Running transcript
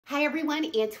Hi everyone,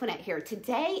 Antoinette here.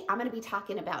 Today I'm going to be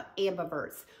talking about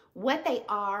ambiverts, what they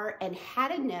are and how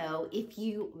to know if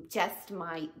you just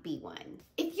might be one.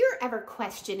 If you're ever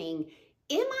questioning,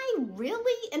 am I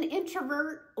really an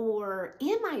introvert or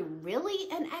am I really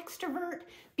an extrovert?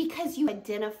 Because you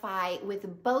identify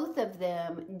with both of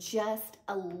them just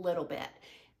a little bit,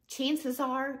 chances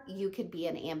are you could be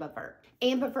an ambivert.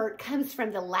 Ambivert comes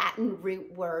from the Latin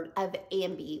root word of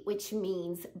ambi, which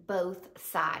means both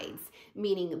sides,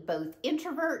 meaning both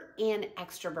introvert and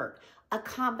extrovert, a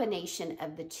combination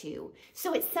of the two.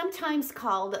 So it's sometimes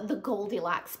called the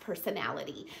Goldilocks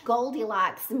personality.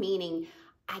 Goldilocks meaning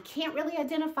I can't really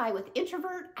identify with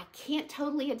introvert, I can't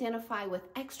totally identify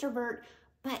with extrovert,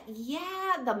 but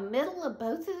yeah, the middle of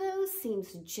both of those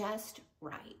seems just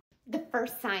right. The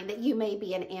first sign that you may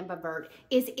be an ambivert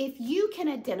is if you can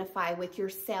identify with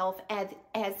yourself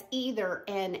as either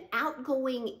an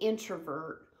outgoing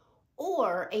introvert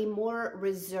or a more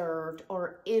reserved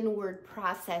or inward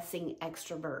processing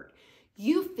extrovert.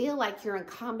 You feel like you're a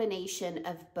combination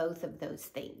of both of those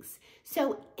things.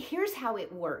 So here's how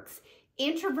it works.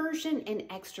 Introversion and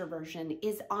extroversion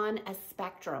is on a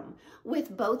spectrum,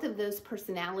 with both of those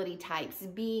personality types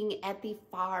being at the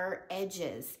far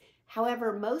edges.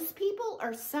 However, most people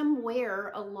are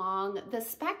somewhere along the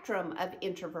spectrum of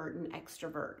introvert and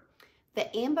extrovert. The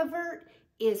ambivert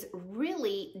is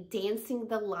really dancing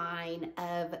the line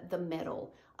of the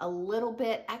middle, a little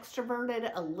bit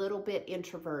extroverted, a little bit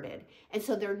introverted. And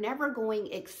so they're never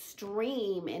going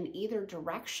extreme in either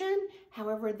direction.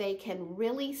 However, they can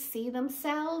really see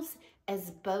themselves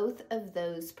as both of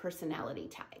those personality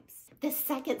types. The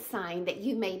second sign that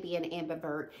you may be an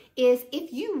ambivert is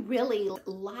if you really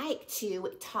like to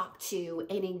talk to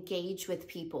and engage with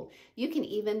people. You can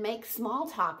even make small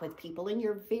talk with people and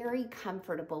you're very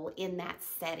comfortable in that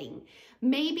setting.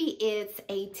 Maybe it's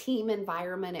a team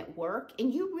environment at work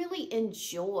and you really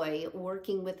enjoy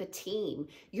working with a team.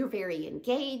 You're very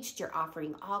engaged, you're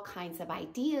offering all kinds of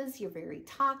ideas, you're very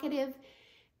talkative.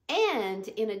 And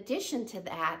in addition to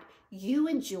that, you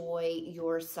enjoy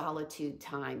your solitude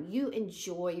time. You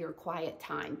enjoy your quiet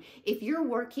time. If you're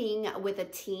working with a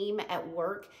team at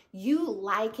work, you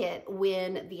like it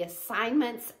when the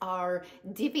assignments are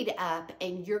divvied up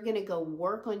and you're going to go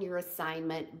work on your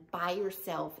assignment by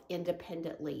yourself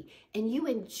independently. And you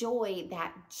enjoy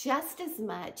that just as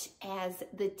much as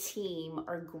the team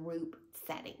or group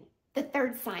setting. The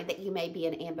third sign that you may be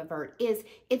an ambivert is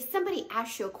if somebody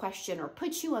asks you a question or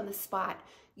puts you on the spot,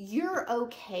 you're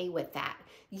okay with that.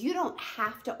 You don't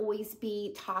have to always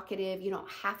be talkative. You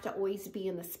don't have to always be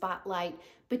in the spotlight,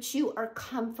 but you are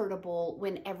comfortable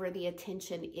whenever the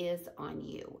attention is on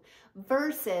you.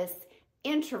 Versus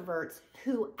introverts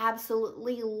who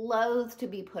absolutely loathe to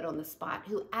be put on the spot,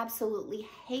 who absolutely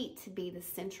hate to be the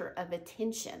center of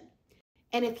attention.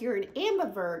 And if you're an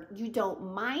ambivert, you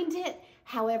don't mind it.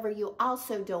 However, you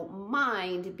also don't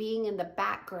mind being in the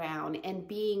background and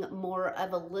being more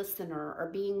of a listener or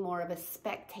being more of a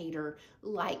spectator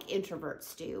like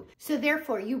introverts do. So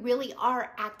therefore, you really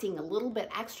are acting a little bit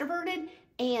extroverted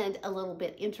and a little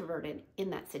bit introverted in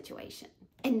that situation.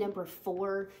 And number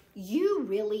 4, you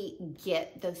really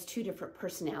get those two different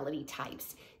personality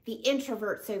types. The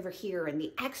introverts over here and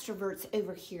the extroverts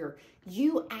over here.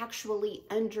 You actually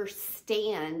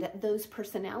understand those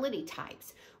personality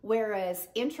types. Whereas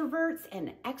introverts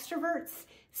and extroverts,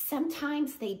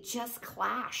 sometimes they just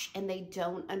clash and they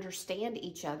don't understand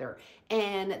each other.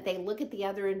 And they look at the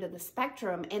other end of the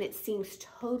spectrum and it seems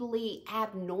totally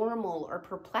abnormal or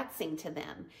perplexing to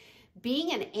them.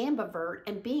 Being an ambivert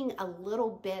and being a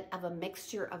little bit of a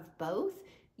mixture of both,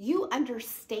 you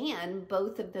understand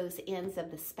both of those ends of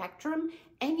the spectrum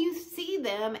and you see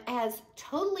them as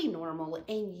totally normal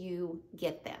and you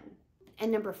get them.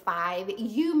 And number 5,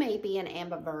 you may be an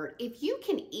ambivert if you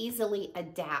can easily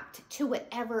adapt to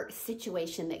whatever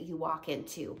situation that you walk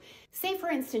into. Say, for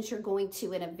instance, you're going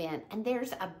to an event and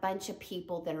there's a bunch of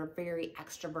people that are very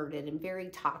extroverted and very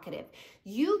talkative.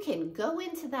 You can go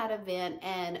into that event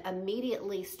and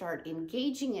immediately start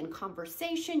engaging in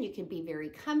conversation. You can be very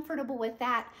comfortable with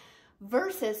that.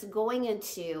 Versus going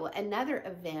into another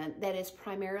event that is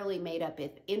primarily made up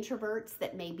of introverts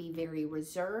that may be very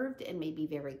reserved and may be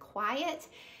very quiet,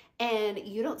 and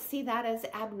you don't see that as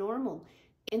abnormal.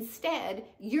 Instead,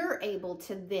 you're able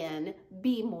to then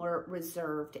be more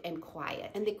reserved and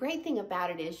quiet. And the great thing about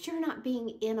it is you're not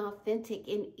being inauthentic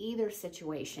in either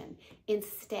situation.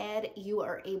 Instead, you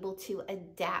are able to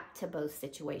adapt to both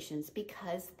situations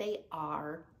because they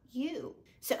are you.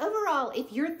 So overall,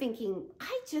 if you're thinking,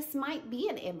 I just might be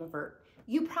an ambivert,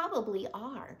 you probably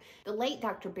are. The late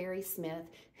Dr. Barry Smith,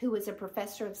 who was a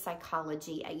professor of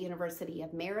psychology at University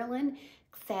of Maryland,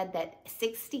 said that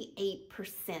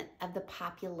 68% of the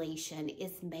population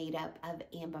is made up of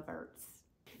ambiverts.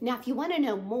 Now, if you want to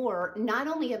know more, not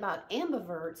only about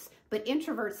ambiverts, but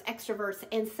introverts, extroverts,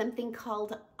 and something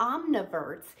called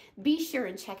omniverts, be sure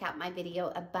and check out my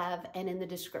video above and in the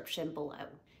description below.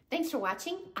 Thanks for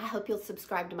watching. I hope you'll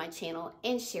subscribe to my channel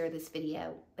and share this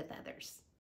video with others.